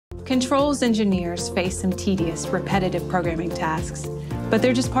Controls engineers face some tedious, repetitive programming tasks, but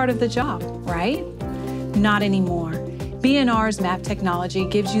they're just part of the job, right? Not anymore. B&R's map technology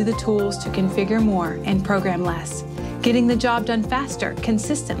gives you the tools to configure more and program less, getting the job done faster,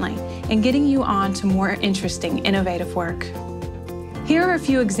 consistently, and getting you on to more interesting, innovative work. Here are a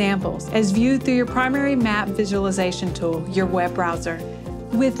few examples as viewed through your primary map visualization tool, your web browser.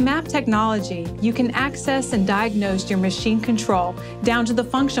 With map technology, you can access and diagnose your machine control down to the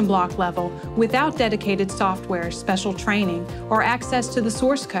function block level without dedicated software, special training, or access to the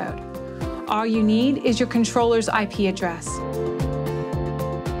source code. All you need is your controller's IP address.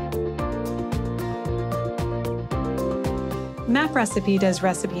 mappRecipe does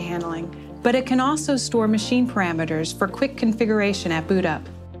recipe handling, but it can also store machine parameters for quick configuration at boot up.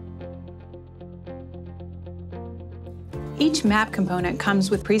 Each map component comes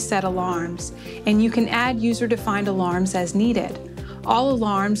with preset alarms, and you can add user-defined alarms as needed. All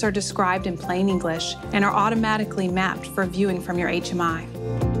alarms are described in plain English and are automatically mapped for viewing from your HMI.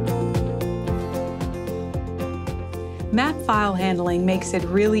 mappFile handling makes it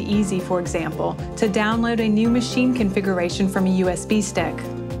really easy, for example, to download a new machine configuration from a USB stick.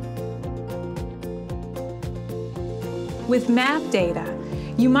 With mappData,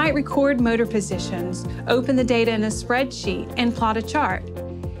 you might record motor positions, open the data in a spreadsheet, and plot a chart.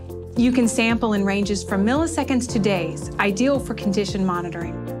 You can sample in ranges from milliseconds to days, ideal for condition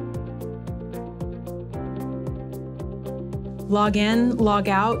monitoring. Log in, log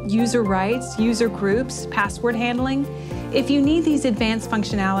out, user rights, user groups, password handling. If you need these advanced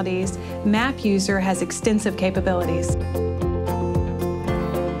functionalities, mappUser has extensive capabilities.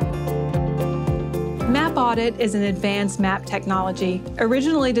 mappAudit is an advanced map technology,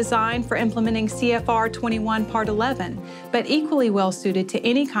 originally designed for implementing CFR 21 Part 11, but equally well suited to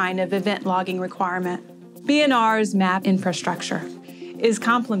any kind of event logging requirement. B&R's mappInfrastructure is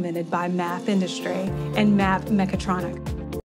complemented by mappIndustry and mappMechatronic.